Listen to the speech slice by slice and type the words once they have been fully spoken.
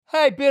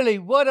Hey, Billy,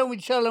 why don't we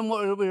tell them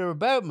what we're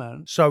about,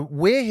 man? So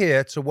we're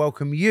here to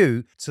welcome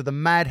you to the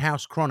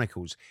Madhouse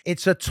Chronicles.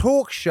 It's a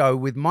talk show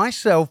with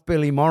myself,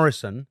 Billy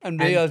Morrison, And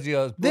me, Ozzy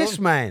Osbourne. this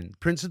man,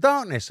 Prince of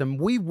Darkness, and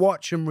we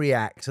watch and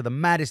react to the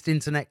maddest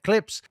internet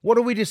clips. What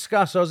do we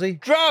discuss, Ozzy?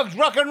 Drugs,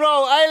 rock and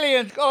roll,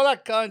 aliens, all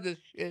that kind of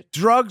shit.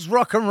 Drugs,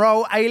 rock and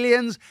roll,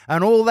 aliens,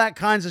 and all that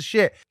kinds of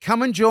shit.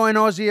 Come and join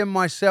Ozzy and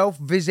myself.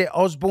 Visit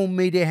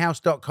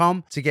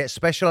osbornemediahouse.com to get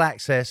special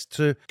access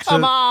to...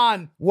 Come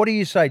on! What do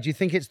you say? Do you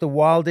think it's the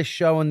wildest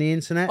show on the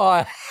internet?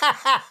 Oh.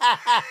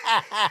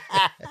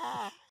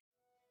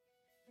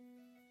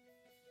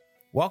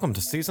 Welcome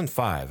to Season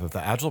 5 of the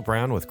Agile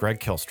Brand with Greg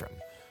Kihlstrom,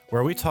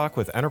 where we talk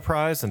with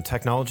enterprise and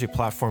technology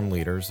platform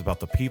leaders about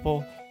the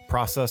people,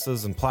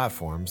 processes, and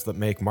platforms that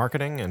make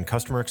marketing and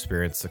customer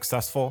experience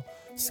successful,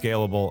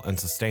 scalable, and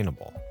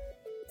sustainable.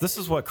 This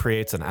is what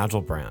creates an Agile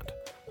brand.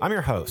 I'm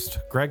your host,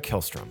 Greg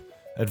Kihlstrom,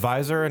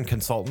 advisor and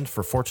consultant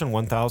for Fortune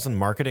 1000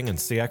 marketing and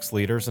CX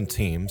leaders and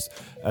teams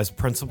as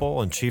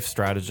principal and chief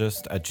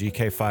strategist at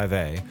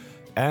GK5A,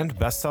 and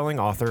best-selling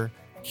author,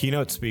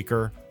 keynote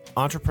speaker,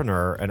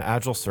 entrepreneur, and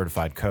Agile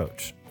certified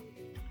coach.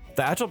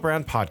 The Agile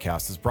Brand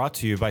podcast is brought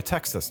to you by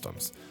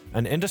TEKsystems,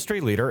 an industry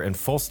leader in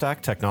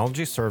full-stack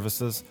technology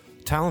services,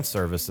 talent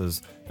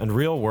services, and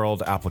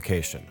real-world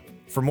application.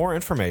 For more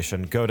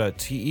information, go to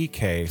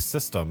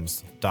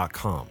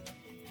teksystems.com.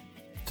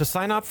 To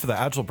sign up for the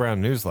Agile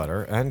Brand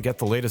newsletter and get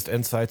the latest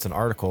insights and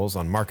articles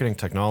on marketing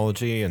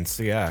technology and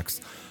CX,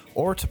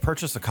 or to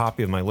purchase a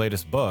copy of my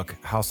latest book,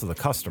 House of the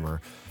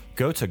Customer,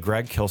 go to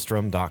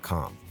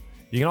gregkihlstrom.com.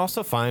 You can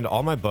also find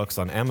all my books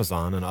on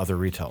Amazon and other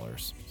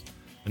retailers.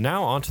 And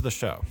now on to the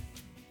show.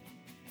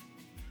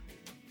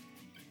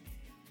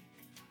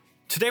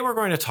 Today we're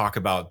going to talk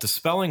about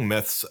dispelling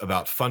myths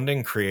about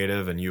funding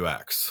creative and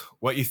UX,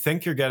 what you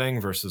think you're getting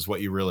versus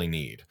what you really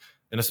need,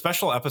 in a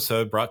special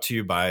episode brought to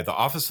you by the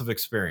Office of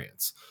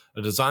Experience,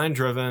 a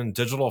design-driven,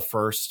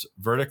 digital-first,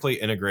 vertically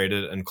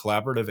integrated, and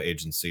collaborative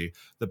agency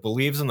that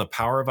believes in the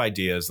power of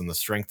ideas and the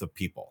strength of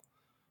people.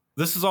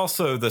 This is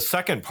also the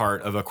second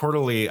part of a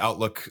quarterly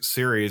Outlook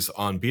series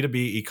on B2B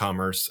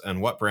e-commerce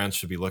and what brands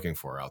should be looking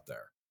for out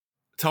there.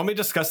 To help me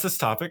discuss this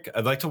topic,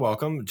 I'd like to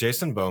welcome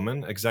Jason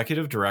Bowman,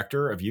 Executive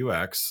Director of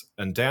UX,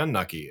 and Dan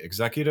Knuckey,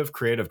 Executive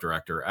Creative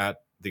Director at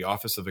the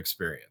Office of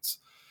Experience.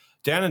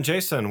 Dan and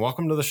Jason,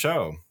 welcome to the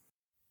show.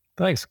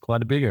 Thanks. Glad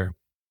to be here.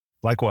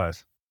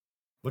 Likewise.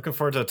 Looking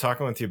forward to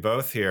talking with you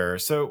both here.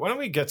 So why don't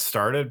we get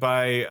started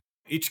by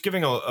each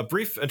giving a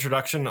brief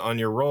introduction on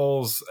your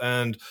roles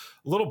and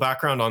a little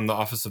background on the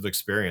Office of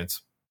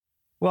Experience.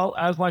 Well,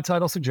 as my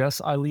title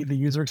suggests, I lead the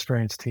user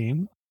experience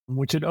team,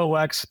 which at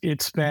OX,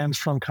 it spans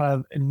from kind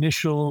of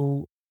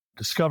initial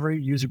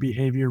discovery, user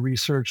behavior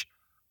research,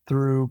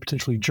 through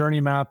potentially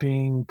journey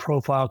mapping,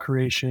 profile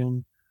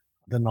creation,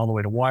 then all the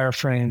way to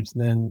wireframes,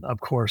 then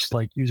of course,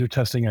 like user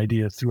testing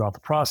ideas throughout the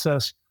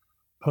process,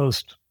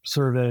 post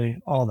survey,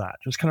 all that,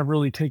 just kind of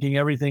really taking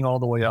everything all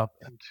the way up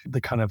into the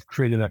kind of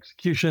creative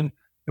execution,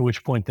 at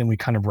which point then we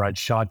kind of ride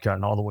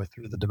shotgun all the way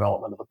through the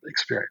development of the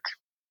experience.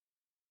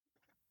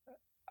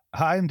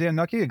 Hi, I'm Dan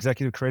Knuckey,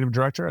 Executive Creative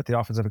Director at the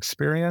Office of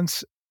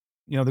Experience.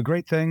 You know, the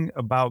great thing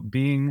about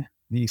being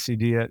the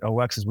ECD at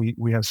OX is we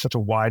have such a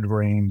wide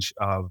range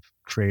of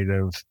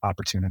creative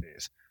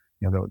opportunities.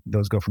 You know,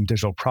 those go from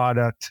digital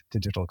product to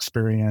digital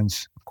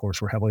experience. Of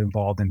course, we're heavily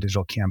involved in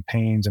digital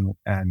campaigns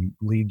and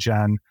lead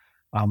gen,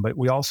 but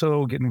we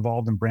also get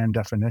involved in brand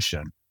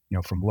definition, you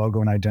know, from logo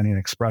and identity and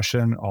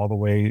expression all the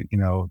way, you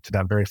know, to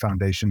that very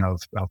foundation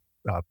of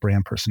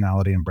brand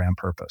personality and brand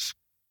purpose.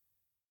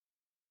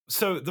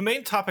 So the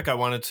main topic I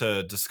wanted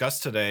to discuss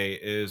today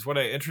is what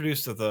I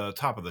introduced at the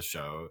top of the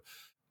show,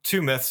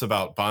 2 myths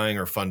about buying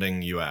or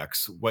funding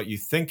UX, what you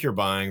think you're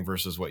buying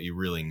versus what you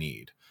really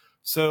need.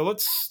 So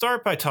let's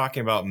start by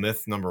talking about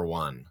myth number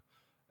 1,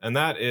 and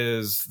that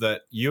is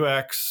that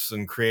UX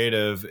and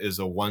creative is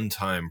a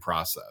one-time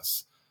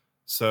process.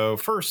 So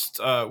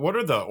first, what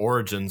are the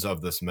origins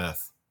of this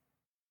myth?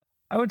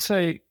 I would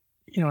say,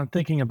 you know, I'm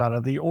thinking about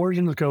it, the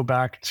origins go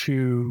back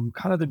to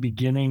kind of the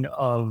beginning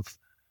of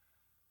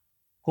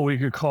what we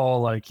could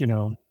call like, you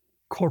know,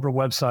 corporate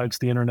websites,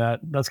 the internet.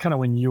 That's kind of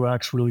when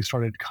UX really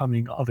started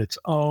coming of its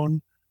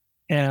own.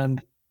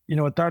 And, you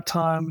know, at that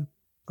time,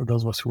 for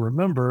those of us who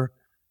remember,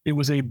 it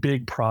was a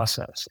big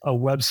process. A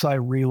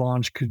website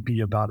relaunch could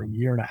be about 1.5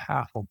 years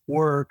of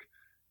work.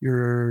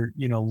 You're,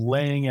 you know,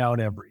 laying out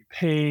every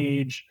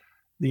page.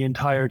 The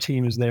entire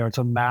team is there. It's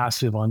a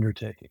massive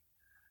undertaking.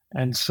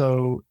 And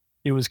so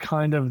it was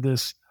kind of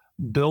this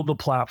build the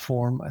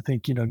platform. I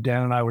think, you know,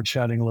 Dan and I were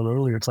chatting a little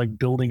earlier. It's like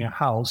building a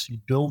house. You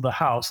build the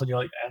house and you're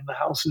like, and the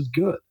house is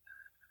good.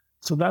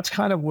 So that's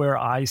kind of where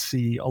I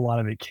see a lot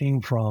of it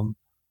came from,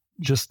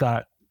 just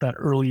that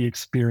early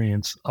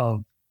experience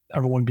of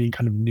everyone being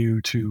kind of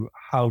new to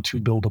how to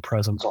build a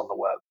presence on the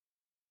web.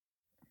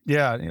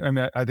 Yeah, I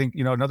mean, I think,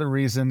 you know, another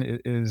reason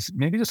is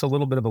maybe just a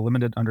little bit of a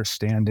limited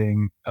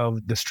understanding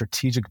of the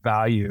strategic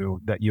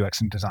value that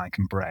UX and design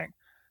can bring.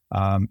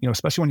 You know,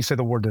 especially when you say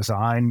the word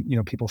design, you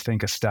know, people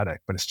think aesthetic,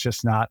 but it's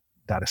just not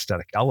that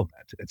aesthetic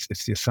element.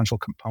 It's the essential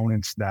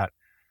components that,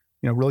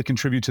 really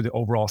contribute to the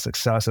overall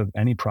success of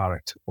any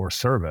product or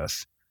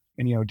service.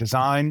 And,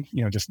 design,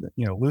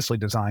 loosely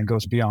design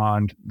goes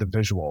beyond the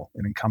visual.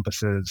 It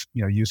encompasses,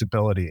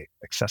 usability,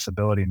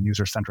 accessibility, and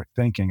user-centric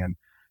thinking. And,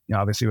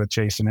 obviously with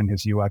Jason and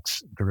his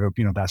UX group,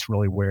 that's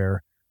really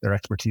where their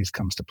expertise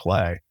comes to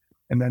play.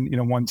 And then,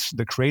 once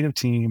the creative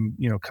team,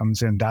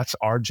 comes in, that's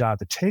our job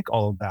to take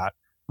all of that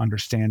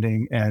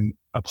understanding and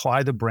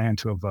apply the brand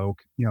to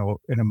evoke,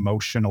 an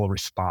emotional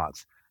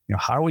response.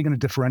 How are we going to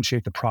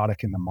differentiate the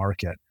product in the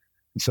market?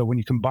 And so when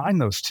you combine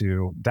those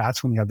two,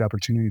 that's when you have the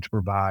opportunity to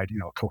provide,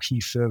 a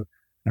cohesive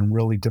and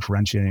really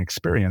differentiating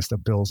experience that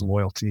builds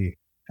loyalty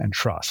and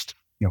trust,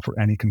 for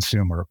any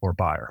consumer or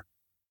buyer.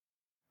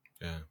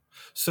 Yeah.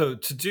 So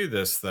to do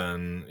this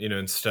then,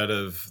 instead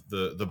of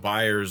the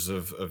buyers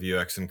of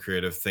UX and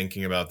creative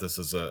thinking about this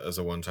as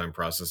a one-time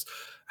process,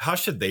 how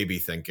should they be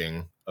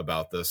thinking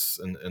about this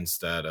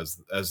instead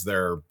as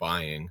they're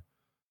buying?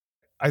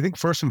 I think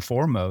first and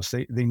foremost,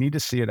 they need to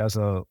see it as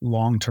a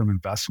long-term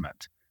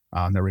investment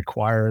that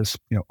requires,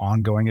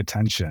 ongoing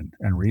attention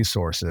and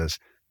resources.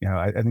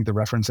 I think the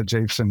reference that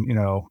Jason,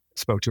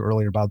 spoke to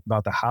earlier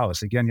about the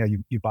house,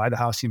 again, you buy the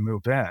house, you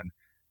move in,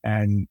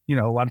 and,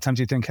 a lot of times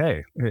you think,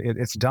 hey,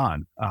 it's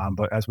done.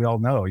 But as we all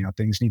know,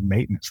 things need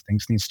maintenance,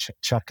 things need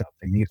checkup,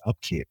 they need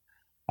upkeep.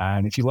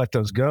 And if you let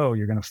those go,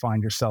 you're going to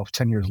find yourself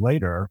 10 years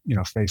later,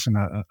 facing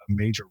a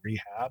major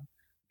rehab,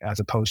 as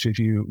opposed to if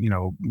you,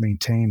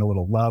 maintain a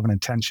little love and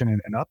attention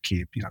and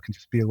upkeep, can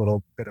just be a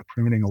little bit of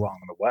pruning along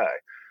the way.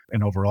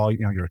 And overall,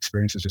 your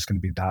experience is just going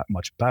to be that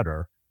much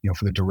better,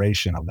 for the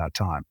duration of that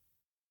time.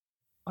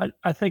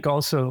 I think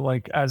also,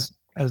 like, as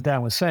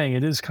Dan was saying,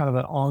 it is kind of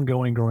an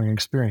ongoing growing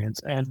experience.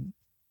 And,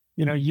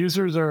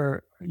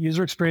 user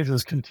experience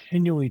is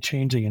continually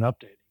changing and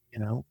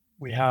updating.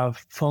 We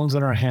have phones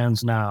in our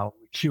hands now,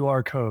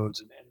 QR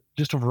codes, and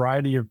just a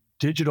variety of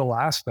digital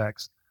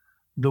aspects.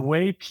 The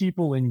way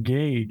people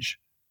engage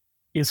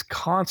is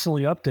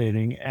constantly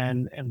updating,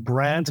 and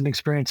brands and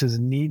experiences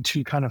need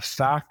to kind of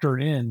factor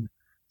in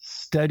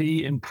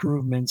steady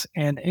improvements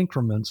and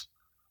increments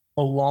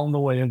along the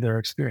way of their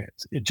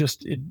experience. It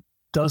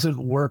doesn't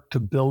work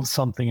to build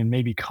something and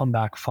maybe come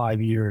back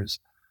 5 years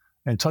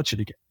and touch it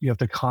again. You have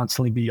to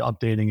constantly be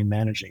updating and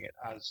managing it.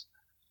 As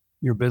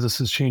your business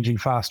is changing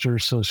faster,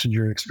 so should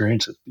your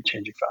experiences be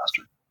changing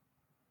faster.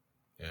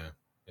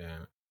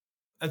 Yeah.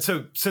 And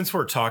so since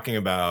we're talking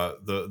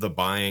about the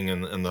buying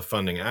and the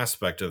funding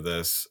aspect of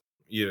this,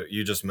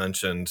 you just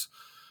mentioned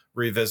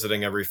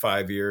revisiting every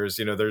 5 years.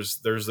 There's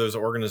those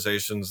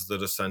organizations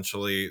that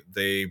essentially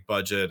they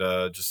budget,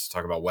 just to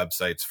talk about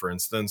websites, for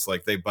instance,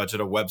 like they budget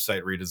a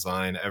website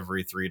redesign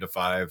every 3 to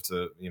 5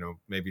 to,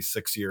 maybe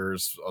 6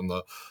 years on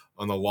the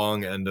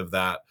long end of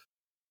that.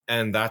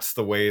 And that's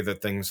the way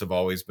that things have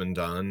always been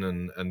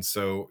done. And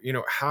so,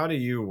 how do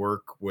you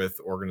work with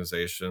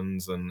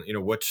organizations, and,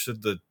 what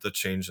should the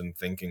change in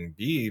thinking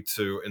be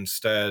to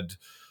instead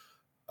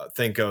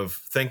think of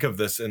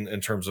this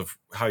in terms of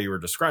how you were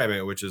describing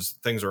it, which is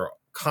things are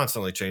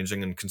constantly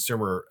changing and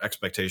consumer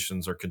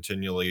expectations are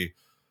continually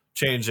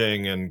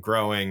changing and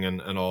growing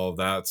and all of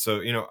that.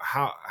 So,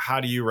 how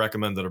do you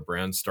recommend that a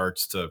brand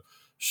starts to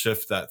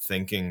shift that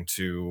thinking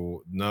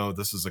to, no,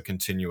 this is a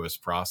continuous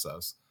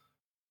process?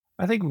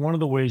 I think one of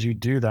the ways you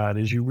do that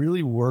is you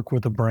really work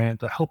with a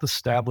brand to help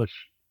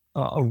establish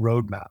a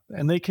roadmap.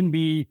 And they can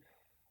be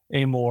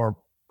a more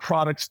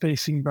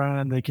product-facing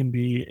brand. They can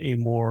be a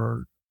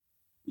more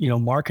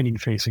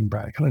marketing-facing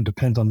brand. It kind of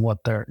depends on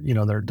what their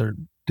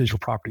digital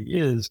property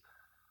is.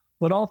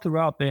 But all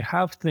throughout, they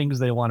have things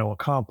they want to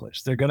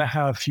accomplish. They're going to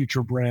have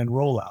future brand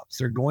rollouts.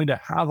 They're going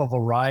to have a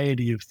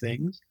variety of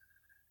things.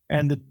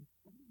 And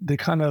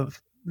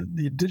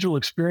the digital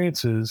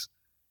experiences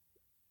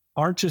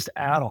aren't just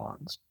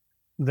add-ons.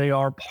 They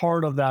are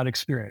part of that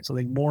experience. I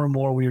think more and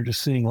more we are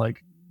just seeing,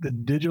 like, the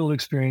digital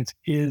experience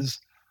is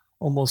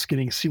almost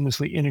getting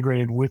seamlessly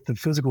integrated with the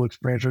physical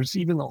experience, or it's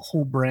even the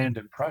whole brand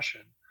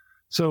impression.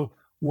 So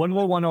what do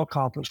they want to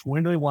accomplish?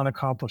 When do they want to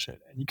accomplish it?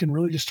 And you can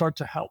really just start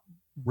to help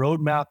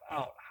roadmap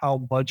out how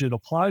budget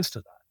applies to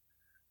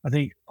that. I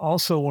think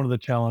also one of the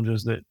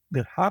challenges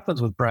that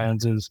happens with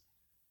brands is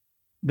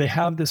they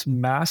have this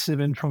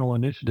massive internal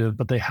initiative,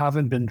 but they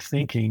haven't been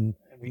thinking,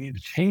 and we need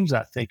to change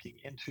that thinking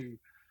into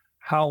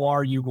how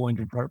are you going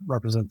to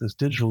represent this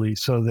digitally,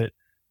 so that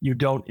you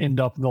don't end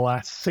up in the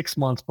last 6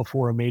 months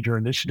before a major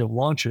initiative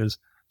launches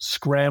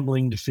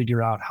scrambling to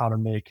figure out how to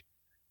make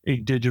a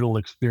digital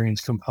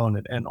experience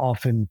component, and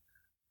often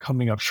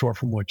coming up short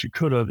from what you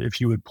could have if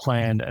you had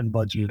planned and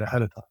budgeted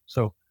ahead of time.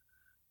 So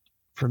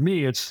for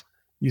me, it's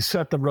you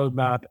set the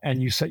roadmap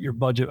and you set your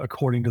budget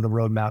according to the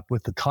roadmap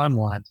with the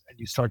timelines, and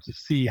you start to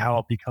see how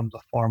it becomes a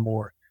far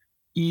more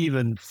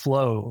even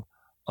flow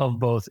of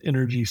both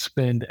energy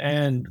spend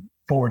and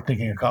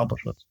forward-thinking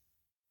accomplishments.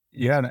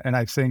 Yeah, and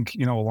I think,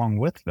 along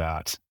with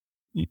that,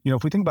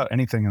 if we think about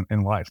anything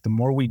in life, the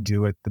more we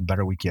do it, the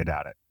better we get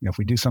at it. If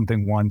we do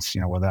something once,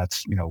 whether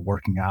that's,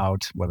 working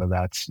out, whether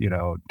that's,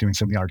 doing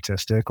something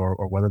artistic,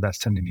 or whether that's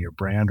tending to your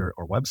brand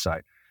or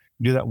website,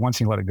 You do that once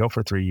and you let it go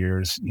for 3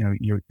 years,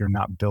 you're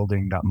not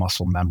building that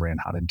muscle memory and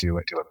how to do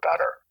it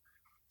better.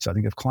 So I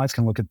think if clients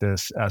can look at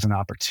this as an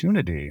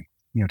opportunity,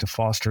 to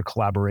foster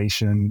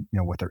collaboration,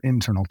 with their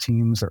internal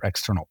teams, their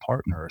external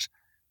partners,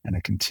 and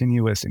a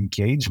continuous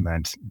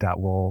engagement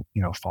that will,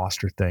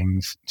 foster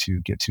things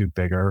to get to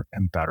bigger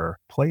and better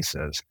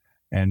places,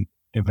 and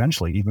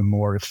eventually even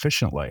more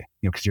efficiently,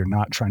 because you're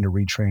not trying to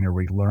retrain or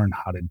relearn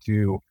how to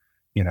do,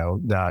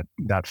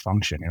 that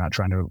function. You're not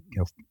trying to,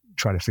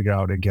 try to figure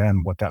out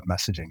again what that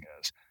messaging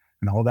is.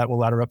 And all that will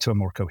ladder up to a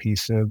more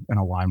cohesive and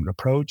aligned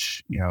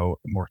approach,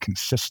 more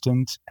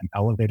consistent and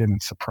elevated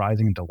and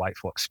surprising and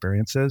delightful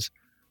experiences,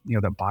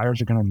 that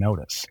buyers are going to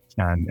notice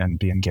and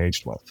be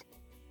engaged with.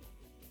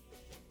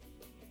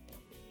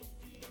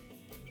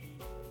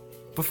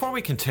 Before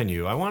we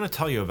continue, I want to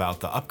tell you about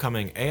the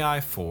upcoming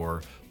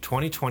AI4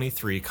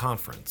 2023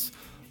 conference,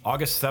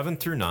 August 7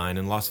 through 9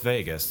 in Las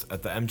Vegas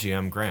at the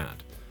MGM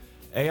Grand.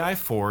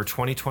 AI4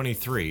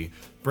 2023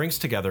 brings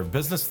together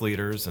business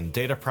leaders and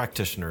data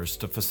practitioners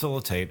to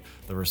facilitate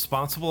the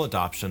responsible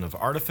adoption of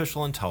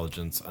artificial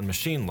intelligence and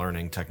machine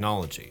learning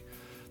technology.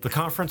 The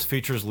conference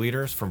features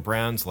leaders from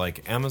brands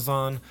like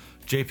Amazon,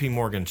 JP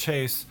Morgan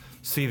Chase,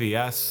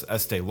 CVS,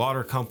 Estee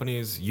Lauder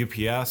Companies,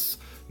 UPS,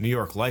 New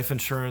York Life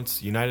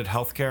Insurance, United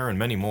Healthcare, and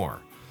many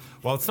more.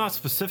 While it's not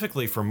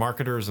specifically for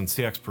marketers and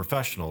CX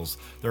professionals,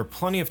 there are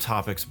plenty of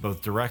topics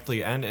both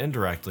directly and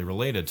indirectly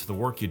related to the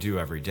work you do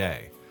every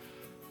day.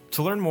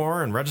 To learn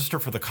more and register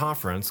for the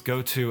conference,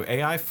 go to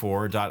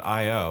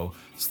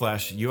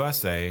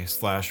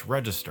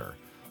ai4.io/USA/register.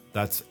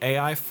 That's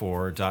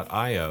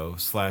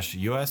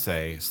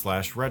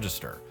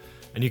ai4.io/USA/register.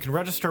 And you can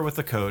register with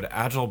the code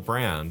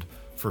AgileBrand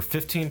for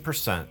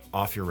 15%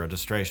 off your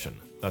registration.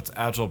 That's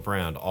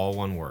AgileBrand, all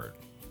one word.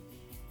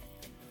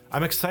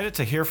 I'm excited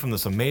to hear from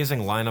this amazing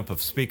lineup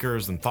of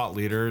speakers and thought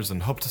leaders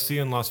and hope to see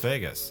you in Las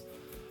Vegas.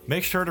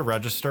 Make sure to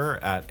register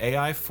at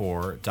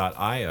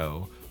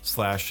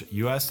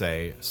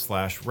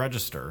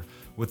ai4.io/USA/register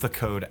with the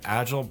code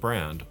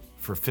AgileBrand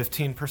for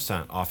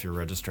 15% off your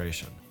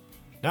registration.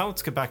 Now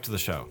let's get back to the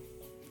show.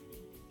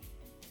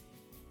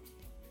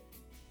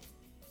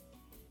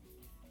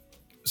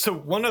 So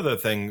one other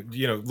thing,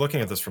 looking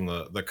at this from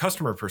the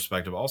customer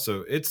perspective,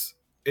 also, it's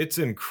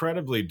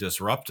incredibly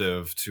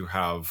disruptive to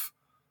have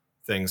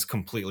things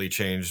completely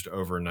changed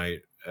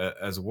overnight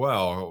as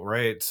well,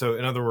 right? So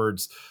in other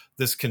words,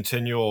 this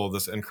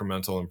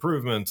incremental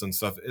improvements and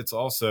stuff, it's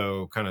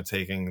also kind of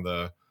taking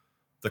the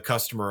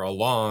customer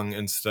along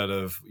instead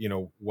of,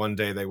 one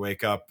day they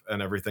wake up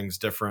and everything's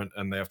different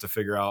and they have to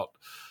figure out,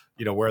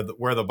 where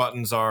the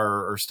buttons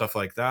are or stuff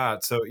like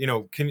that. So,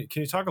 can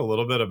you talk a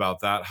little bit about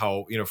that?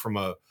 How, from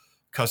a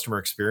customer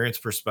experience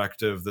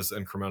perspective, this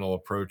incremental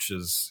approach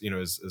is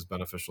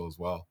beneficial as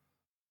well.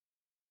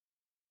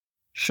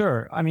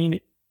 Sure. I mean,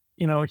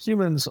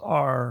 humans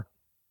are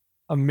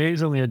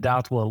amazingly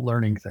adaptable at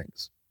learning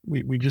things.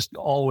 We just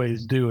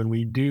always do, and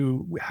we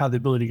have the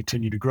ability to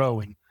continue to grow.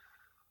 And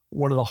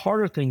one of the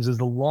harder things is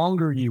the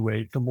longer you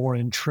wait, the more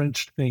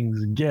entrenched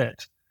things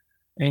get.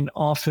 And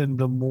often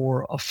the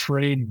more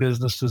afraid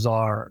businesses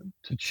are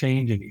to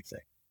change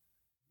anything.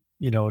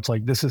 It's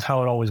like, this is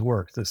how it always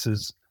works. This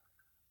is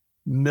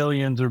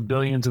millions or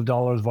billions of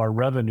dollars of our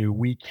revenue.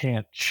 We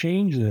can't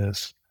change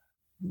this,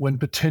 when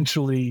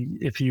potentially,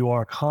 if you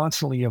are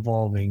constantly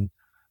evolving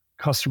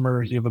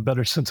customers, you have a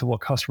better sense of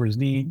what customers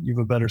need, you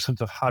have a better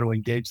sense of how to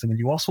engage them, and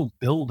you also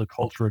build a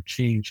culture of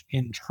change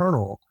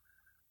internal,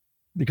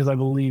 because I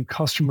believe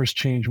customers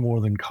change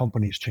more than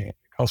companies change.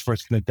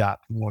 Customers can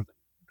adapt more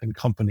than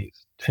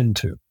companies tend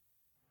to.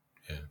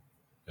 Yeah.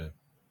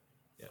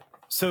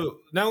 So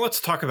now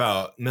let's talk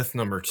about myth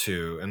number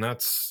 2, and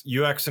that's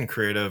UX and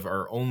creative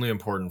are only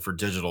important for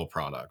digital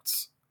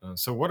products.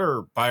 So what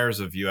are buyers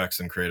of UX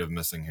and creative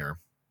missing here?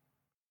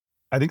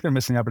 I think they're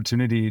missing the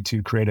opportunity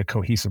to create a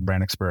cohesive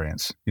brand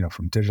experience,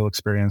 from digital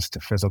experience to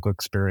physical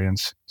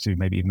experience to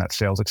maybe even that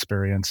sales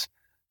experience.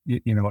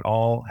 It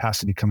all has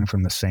to be coming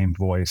from the same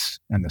voice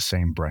and the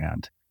same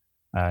brand.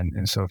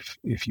 And so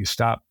if you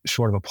stop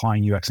short of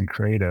applying UX and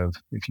creative,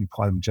 if you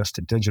apply them just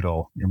to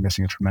digital, you're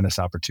missing a tremendous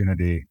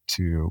opportunity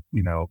to,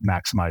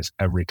 maximize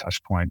every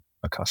touch point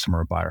a customer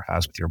or buyer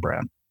has with your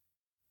brand.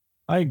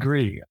 I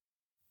agree.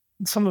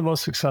 Some of the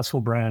most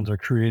successful brands are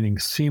creating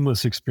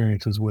seamless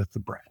experiences with the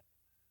brand.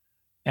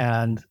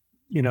 And,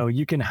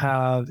 you can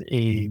have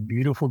a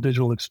beautiful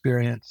digital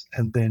experience,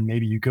 and then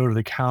maybe you go to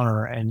the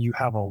counter and you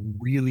have a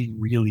really,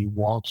 really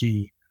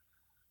wonky,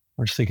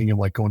 I was thinking of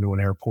like going to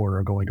an airport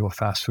or going to a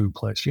fast food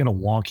place, a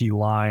wonky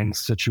line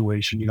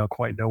situation. You don't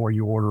quite know where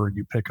you order or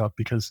you pick up,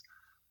 because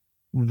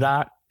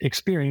that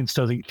experience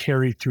doesn't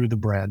carry through the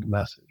brand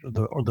message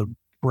or the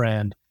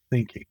brand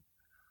thinking.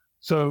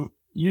 So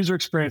user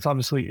experience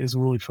obviously is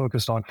really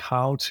focused on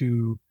how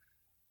to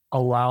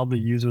allow the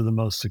user the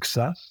most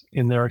success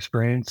in their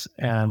experience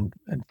and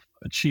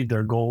achieve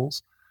their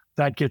goals.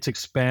 That gets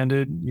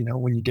expanded,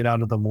 when you get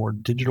out of the more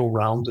digital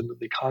realms into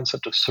the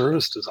concept of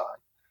service design.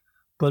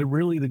 But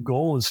really the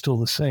goal is still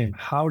the same.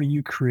 How do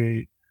you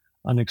create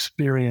an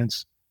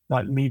experience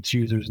that meets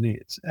users'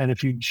 needs. And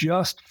if you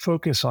just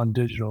focus on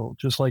digital,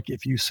 just like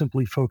if you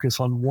simply focus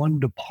on one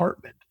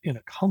department in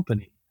a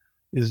company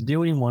is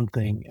doing one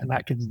thing and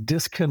that gets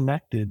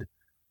disconnected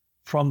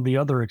from the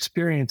other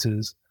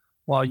experiences,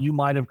 while you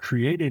might have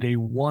created a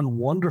one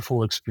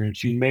wonderful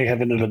experience, you may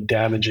have ended up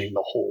damaging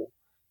the whole.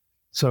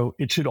 So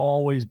it should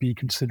always be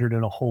considered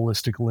in a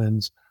holistic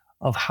lens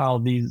of how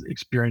these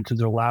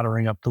experiences are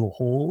laddering up to the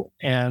whole.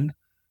 And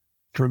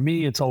for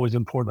me, it's always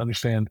important to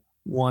understand,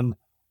 one,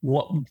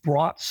 what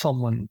brought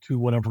someone to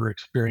whatever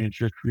experience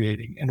you're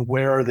creating and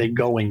where are they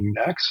going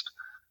next,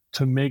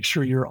 to make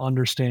sure you're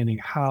understanding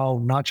how,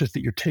 not just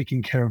that you're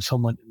taking care of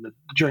someone in the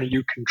journey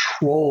you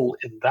control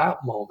in that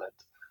moment,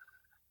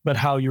 but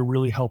how you're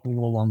really helping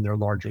them along their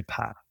larger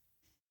path.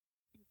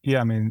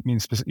 Yeah, I mean,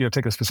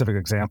 take a specific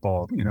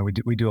example.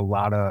 We do a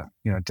lot of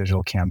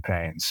digital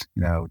campaigns.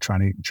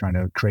 Trying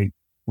to create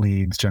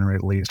leads,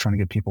 generate leads, trying to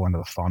get people into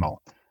the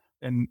funnel,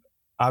 and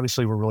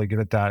obviously we're really good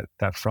at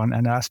that front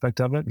end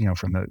aspect of it.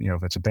 From the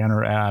if it's a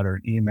banner ad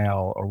or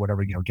email or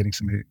whatever, getting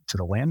somebody to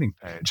the landing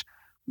page.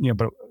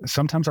 But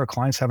sometimes our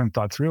clients haven't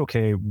thought through.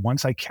 Okay,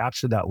 once I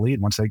capture that lead,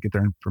 once I get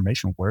their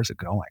information, where's it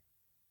going?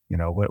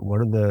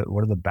 What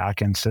are the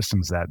back end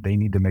systems that they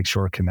need to make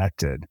sure are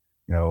connected?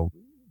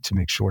 To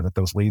make sure that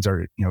those leads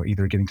are,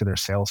 either getting to their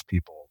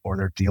salespeople or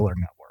their dealer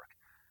network.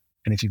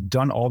 And if you've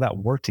done all that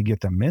work to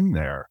get them in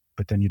there,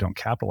 but then you don't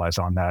capitalize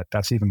on that,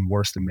 that's even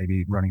worse than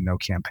maybe running no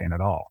campaign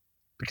at all,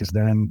 because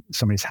then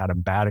somebody's had a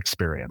bad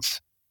experience,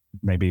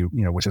 maybe,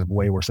 which is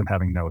way worse than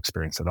having no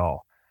experience at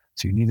all.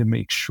 So you need to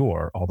make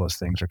sure all those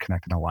things are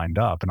connected and lined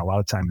up. And a lot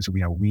of times,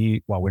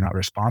 while we're not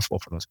responsible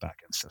for those back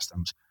end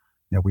systems,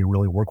 we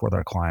really work with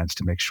our clients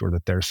to make sure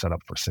that they're set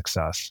up for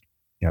success,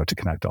 to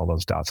connect all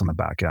those dots on the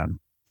back end.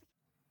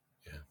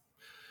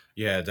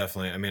 Yeah,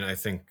 definitely. I mean, I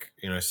think,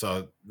 I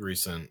saw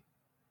recent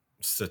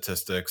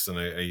statistics, and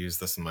I use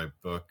this in my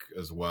book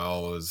as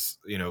well, is,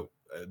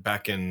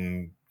 back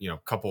in, a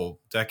couple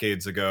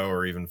decades ago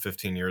or even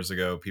 15 years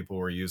ago, people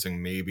were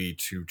using maybe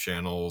 2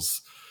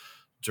 channels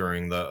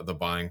during the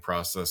buying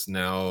process.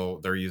 Now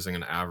they're using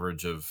an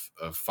average of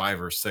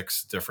 5 or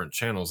 6 different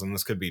channels. And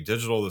this could be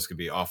digital, this could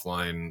be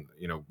offline,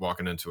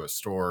 walking into a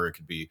store, it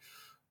could be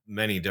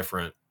many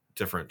different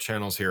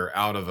channels here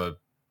out of a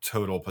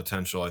total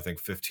potential, I think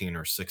 15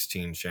 or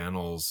 16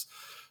 channels.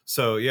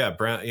 So yeah,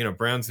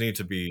 brands need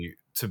to be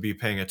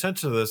paying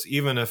attention to this,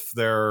 even if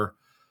their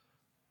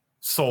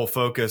sole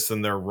focus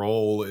and their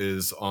role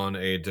is on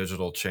a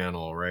digital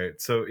channel,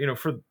 right? So,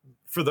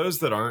 for those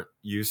that aren't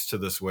used to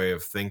this way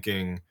of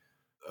thinking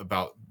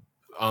about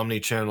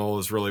omni-channel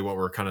is really what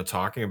we're kind of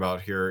talking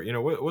about here.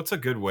 What's a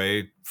good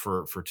way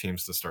for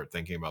teams to start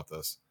thinking about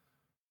this?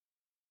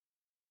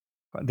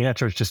 The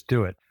answer is just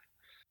do it.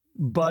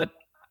 But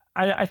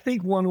I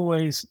think one of the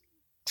ways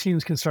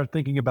teams can start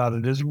thinking about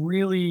it is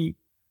really,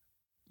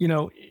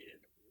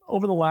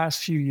 over the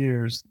last few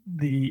years,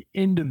 the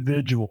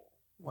individual,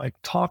 like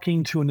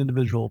talking to an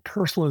individual,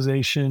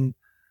 personalization,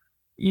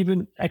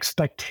 even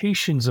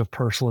expectations of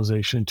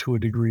personalization to a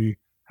degree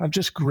have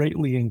just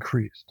greatly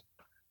increased.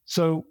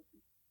 So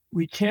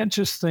we can't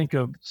just think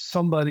of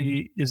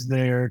somebody is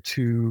there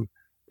to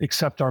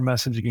accept our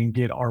messaging and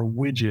get our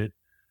widget.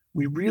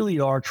 We really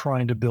are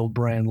trying to build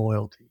brand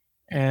loyalty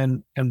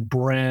and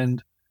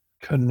brand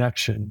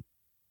connection.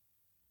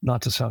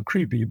 Not to sound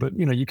creepy, but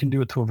you can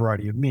do it through a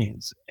variety of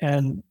means.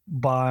 And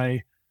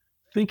by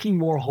thinking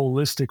more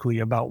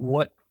holistically about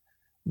what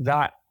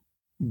that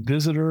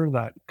visitor,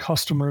 that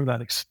customer,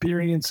 that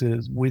experience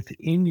is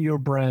within your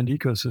brand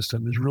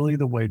ecosystem is really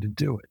the way to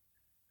do it.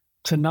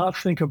 To not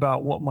think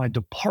about what my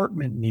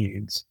department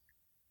needs,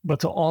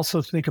 but to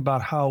also think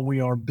about how we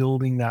are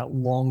building that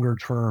longer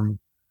term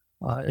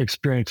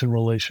experience and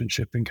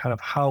relationship, and kind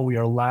of how we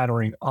are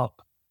laddering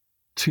up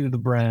to the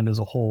brand as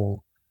a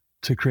whole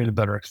to create a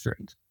better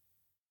experience.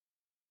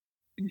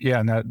 Yeah,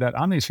 and that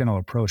omni-channel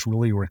approach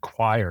really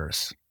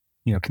requires,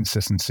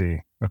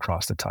 consistency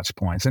across the touch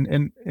points.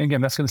 And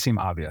again, that's going to seem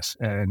obvious,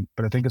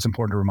 but I think it's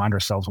important to remind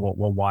ourselves, well,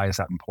 why is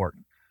that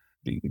important?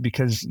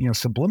 Because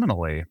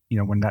subliminally,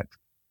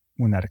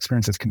 when that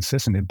experience is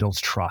consistent, it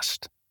builds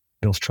trust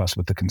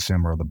with the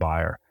consumer or the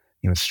buyer.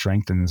 It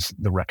strengthens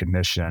the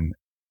recognition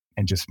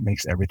and just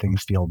makes everything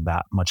feel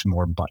that much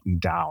more buttoned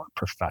down,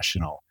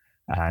 professional,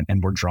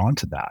 and we're drawn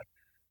to that.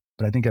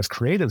 But I think as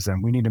creatives,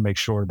 then we need to make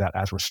sure that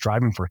as we're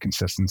striving for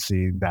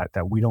consistency,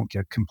 that we don't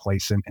get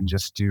complacent and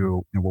just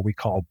do what we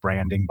call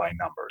branding by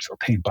numbers or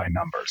paint by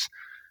numbers.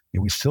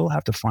 We still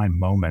have to find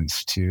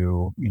moments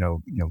to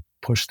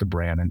push the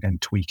brand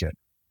and tweak it.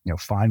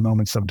 Find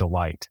moments of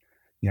delight.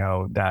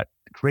 That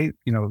create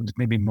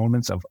maybe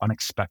moments of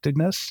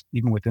unexpectedness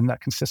even within that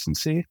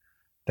consistency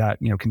that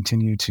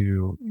continue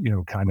to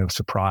kind of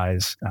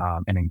surprise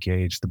and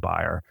engage the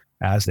buyer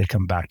as they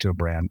come back to a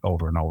brand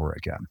over and over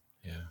again.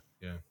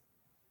 Yeah.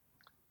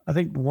 I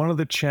think one of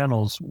the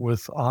channels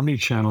with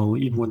omni-channel,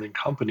 even within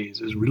companies,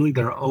 is really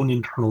their own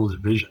internal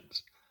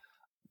divisions.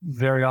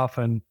 Very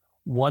often,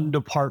 one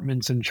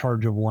department's in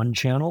charge of one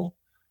channel,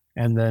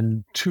 and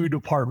then 2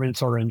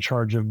 departments are in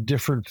charge of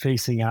different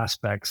facing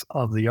aspects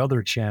of the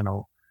other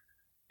channel.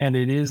 And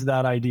it is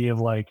that idea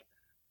of like,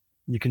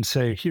 you can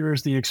say,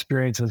 here's the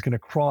experience that's going to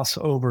cross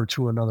over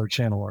to another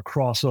channel or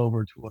cross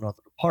over to another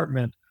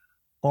department.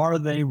 Are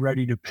they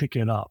ready to pick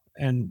it up?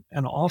 And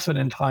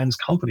oftentimes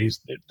companies,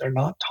 they're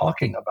not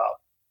talking about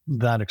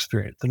that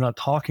experience. They're not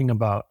talking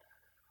about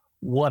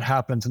what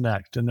happens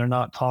next. And they're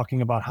not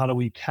talking about how do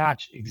we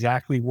catch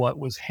exactly what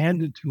was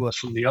handed to us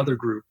from the other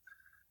group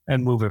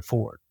and move it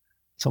forward.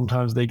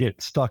 Sometimes they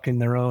get stuck in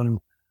their own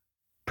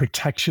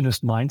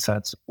protectionist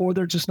mindsets, or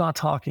they're just not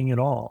talking at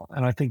all.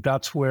 And I think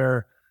that's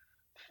where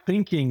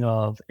thinking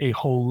of a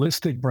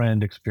holistic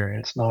brand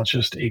experience, not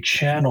just a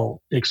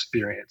channel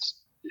experience,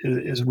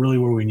 is really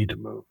where we need to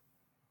move.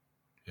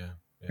 Yeah.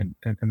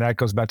 And that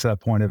goes back to that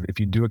point of, if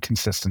you do it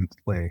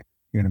consistently,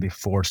 you're going to be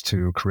forced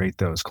to create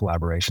those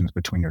collaborations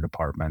between your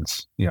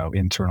departments,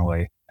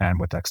 internally and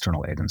with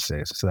external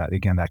agencies. So that,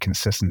 again, that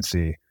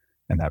consistency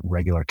and that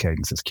regular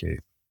cadence is key.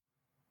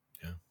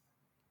 Yeah,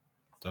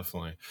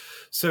 definitely.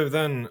 So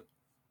then,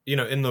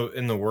 in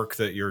the work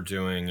that you're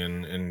doing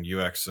in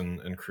UX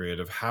and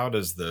creative, how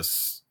does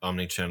this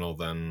omni-channel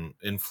then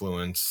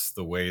influence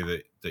the way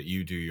that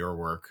you do your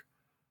work?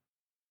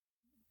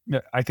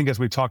 Yeah, I think as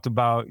we talked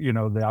about,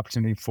 the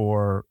opportunity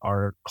for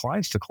our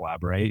clients to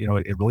collaborate,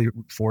 it really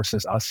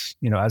forces us,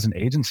 as an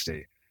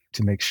agency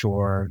to make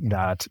sure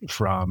that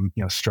from,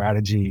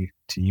 strategy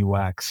to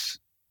UX,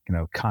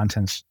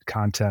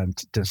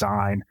 content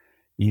design,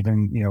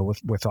 even,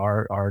 with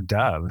our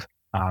dev,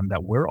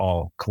 that we're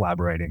all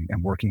collaborating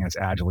and working as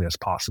agilely as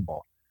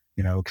possible,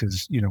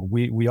 because,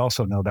 we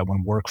also know that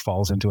when work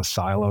falls into a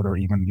siloed or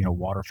even,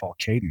 waterfall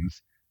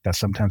cadence, that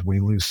sometimes we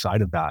lose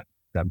sight of that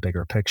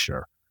bigger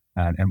picture.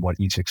 And what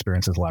each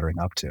experience is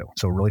laddering up to.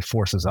 So it really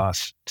forces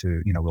us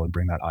to, really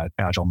bring that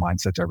agile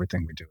mindset to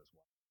everything we do as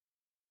well.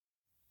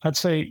 I'd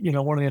say,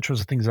 one of the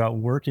interesting things about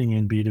working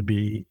in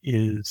B2B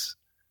is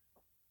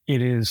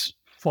it is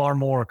far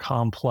more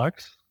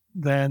complex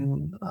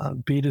than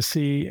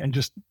B2C, and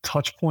just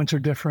touch points are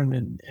different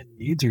and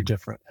needs are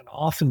different. And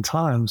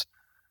oftentimes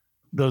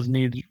those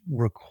needs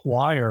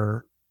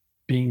require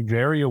being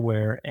very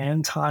aware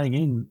and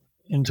tying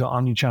into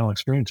omni-channel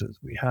experiences.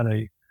 We had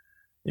a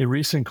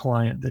recent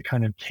client that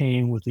kind of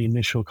came with the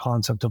initial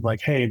concept of like,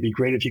 hey, it'd be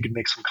great if you could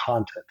make some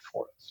content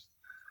for us.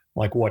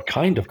 Like, what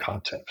kind of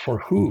content for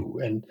who?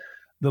 And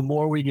the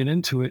more we get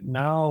into it,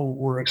 now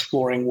we're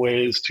exploring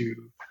ways to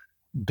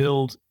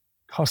build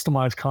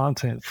customized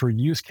content for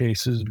use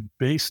cases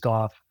based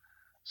off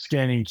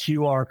scanning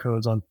QR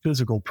codes on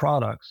physical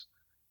products,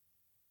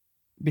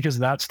 because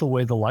that's the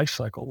way the life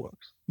cycle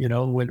works.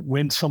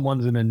 When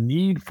someone's in a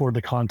need for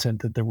the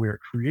content that we're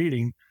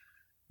creating,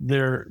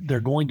 they're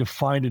going to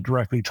find it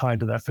directly tied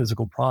to that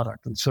physical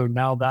product. And so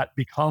now that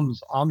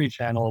becomes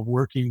omni-channel of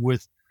working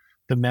with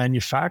the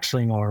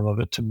manufacturing arm of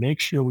it to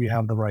make sure we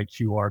have the right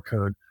QR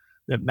code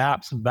that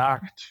maps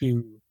back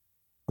to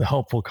the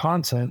helpful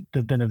content,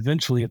 that then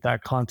eventually, if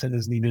that content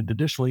is needed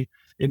additionally,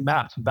 it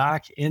maps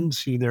back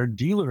into their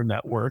dealer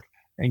network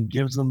and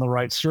gives them the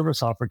right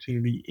service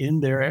opportunity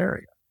in their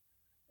area.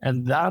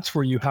 And that's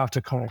where you have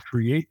to kind of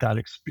create that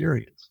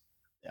experience.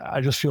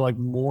 I just feel like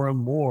more and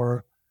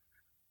more,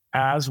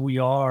 as we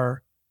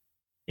are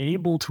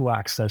able to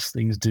access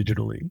things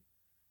digitally,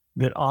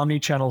 that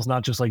omni-channel is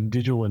not just like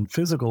digital and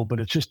physical, but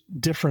it's just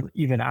different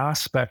even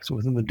aspects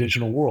within the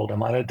digital world.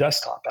 Am I on a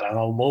desktop? Am I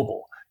on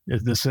mobile?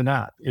 Is this an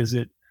app? Is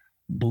it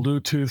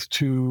Bluetooth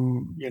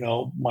to,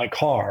 my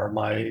car,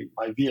 my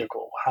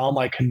vehicle? How am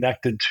I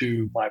connected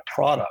to my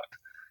product?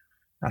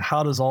 And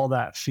how does all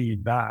that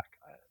feed back?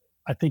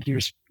 I think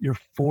you're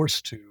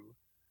forced to.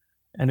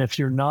 And if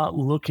you're not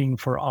looking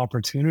for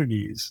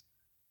opportunities,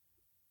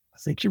 I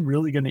think you're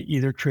really going to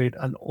either create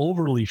an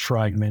overly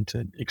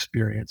fragmented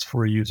experience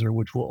for a user,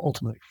 which will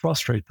ultimately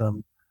frustrate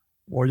them,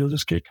 or you'll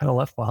just get kind of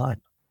left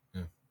behind.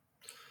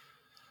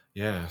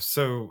 Yeah.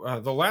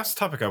 So the last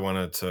topic I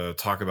wanted to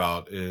talk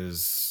about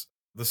is,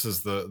 this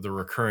is the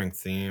recurring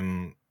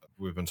theme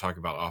we've been talking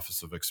about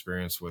Office of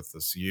Experience with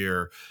this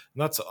year,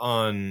 and that's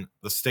on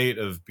the state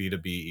of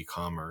B2B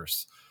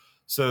e-commerce.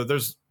 So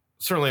there's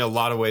certainly a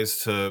lot of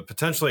ways to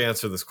potentially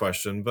answer this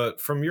question,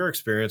 but from your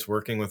experience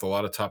working with a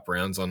lot of top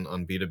brands on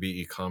B2B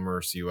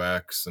e-commerce,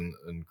 UX, and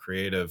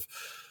creative,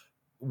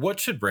 what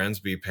should brands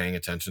be paying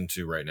attention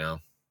to right now?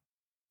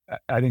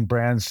 I think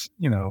brands,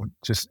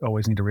 just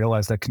always need to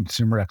realize that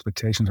consumer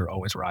expectations are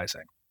always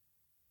rising.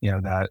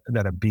 That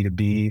a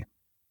B2B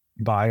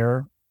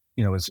buyer,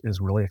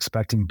 is really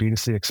expecting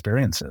B2C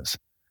experiences.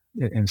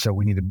 And so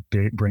we need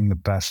to bring the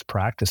best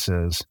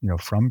practices,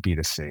 from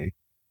B2C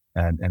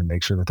and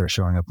make sure that they're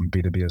showing up in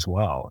B2B as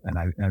well. And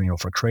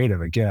for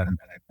creative, again, and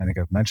I think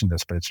I've mentioned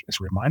this, but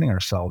it's reminding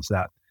ourselves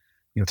that,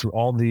 through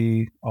all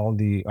the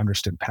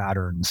understood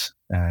patterns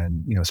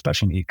and,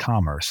 especially in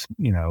e-commerce,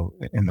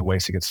 in the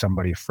ways to get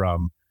somebody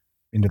from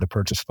into the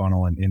purchase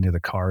funnel and into the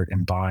cart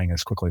and buying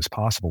as quickly as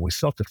possible, we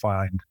still have to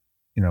find,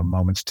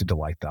 moments to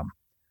delight them,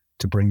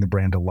 to bring the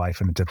brand to life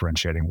in a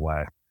differentiating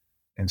way.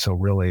 And so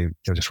really,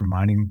 just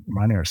reminding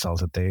ourselves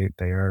that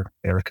they are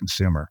a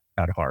consumer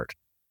at heart.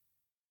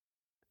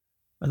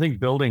 I think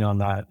building on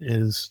that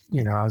is,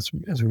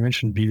 as we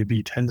mentioned,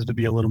 B2B tends to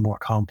be a little more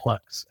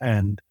complex,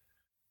 and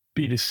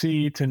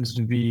B2C tends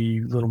to be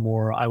a little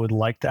more, I would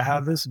like to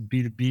have this.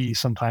 B2B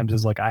sometimes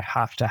is like, I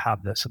have to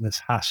have this and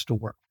this has to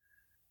work.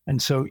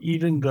 And so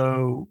even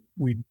though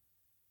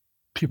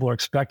people are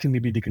expecting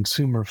to be the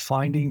consumer,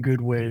 finding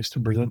good ways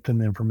to present them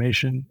the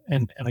information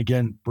and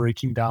again,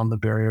 breaking down the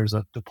barriers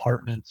of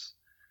departments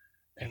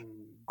and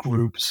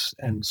groups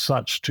and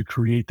such to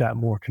create that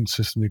more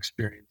consistent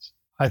experience,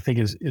 I think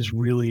is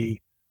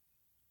really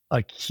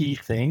a key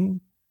thing.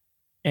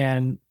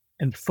 And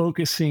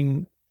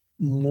focusing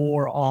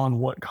more on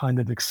what kind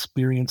of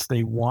experience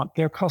they want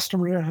their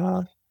customer to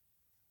have,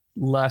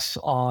 less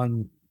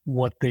on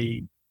what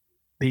they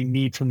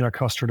need from their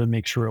customer to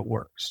make sure it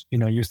works.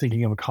 You're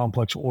thinking of a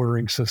complex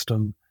ordering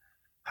system.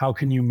 How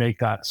can you make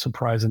that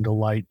surprise and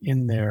delight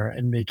in there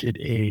and make it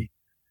a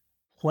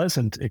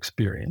pleasant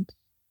experience,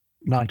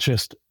 not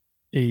just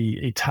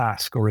a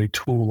task or a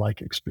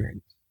tool-like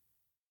experience?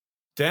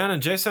 Dan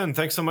and Jason,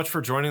 thanks so much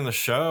for joining the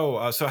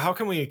show. So how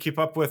can we keep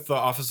up with the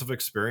Office of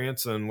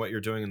Experience and what you're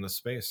doing in this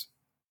space?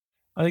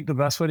 I think the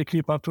best way to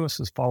keep up to us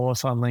is follow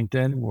us on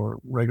LinkedIn. We're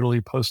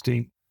regularly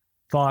posting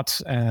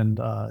thoughts and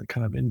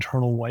kind of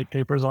internal white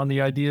papers on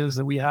the ideas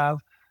that we have.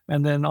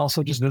 And then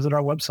also just visit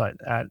our website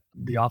at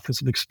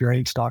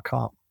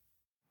theofficeofexperience.com.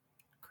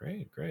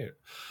 Great.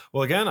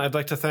 Well, again, I'd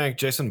like to thank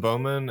Jason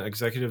Bowman,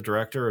 Executive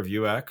Director of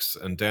UX,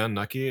 and Dan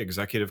Knuckey,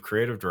 Executive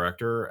Creative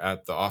Director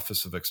at the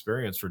Office of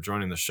Experience, for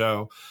joining the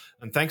show.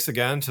 And thanks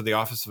again to the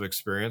Office of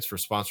Experience for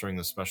sponsoring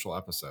this special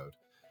episode.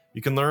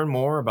 You can learn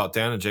more about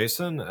Dan and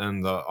Jason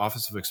and the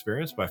Office of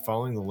Experience by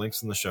following the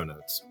links in the show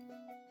notes.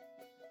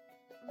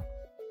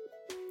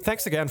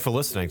 Thanks again for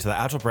listening to the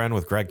Agile Brand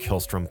with Greg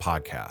Kihlstrom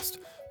podcast,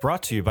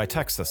 brought to you by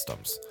Tech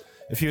Systems.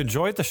 If you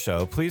enjoyed the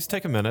show, please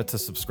take a minute to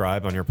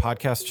subscribe on your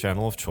podcast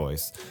channel of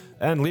choice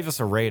and leave us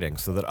a rating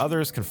so that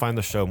others can find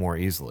the show more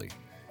easily.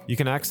 You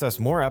can access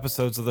more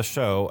episodes of the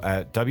show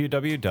at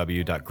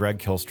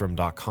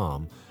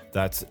www.gregkihlstrom.com.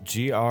 That's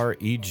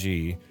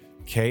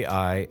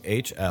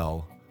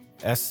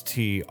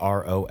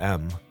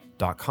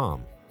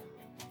GREGKIHLSTROM.com.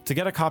 To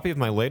get a copy of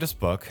my latest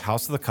book,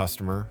 House of the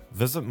Customer,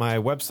 visit my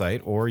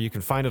website, or you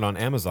can find it on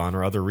Amazon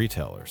or other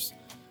retailers.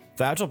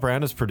 The Agile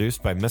Brand is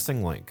produced by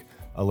Missing Link,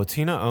 a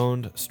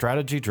Latina-owned,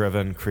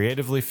 strategy-driven,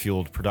 creatively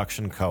fueled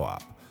production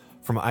co-op.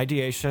 From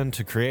ideation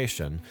to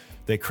creation,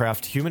 they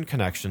craft human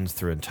connections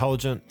through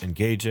intelligent,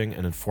 engaging,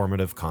 and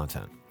informative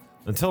content.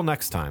 Until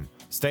next time,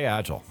 stay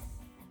agile.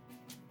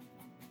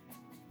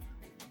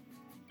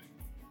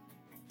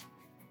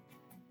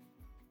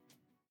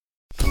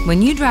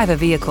 When you drive a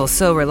vehicle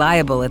so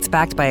reliable it's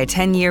backed by a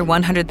 10-year,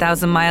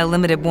 100,000-mile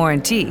limited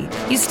warranty,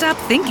 you stop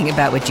thinking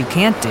about what you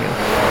can't do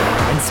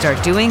and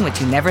start doing what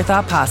you never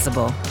thought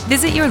possible.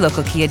 Visit your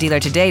local Kia dealer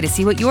today to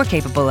see what you're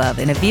capable of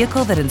in a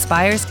vehicle that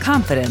inspires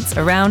confidence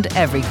around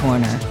every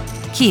corner.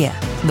 Kia,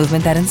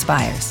 movement that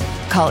inspires.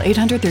 Call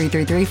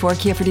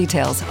 800-333-4KIA for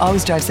details.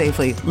 Always drive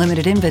safely.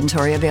 Limited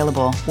inventory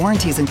available.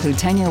 Warranties include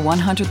 10-year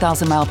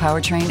 100,000-mile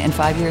powertrain and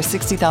 5-year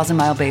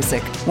 60,000-mile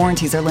basic.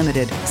 Warranties are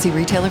limited. See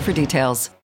retailer for details.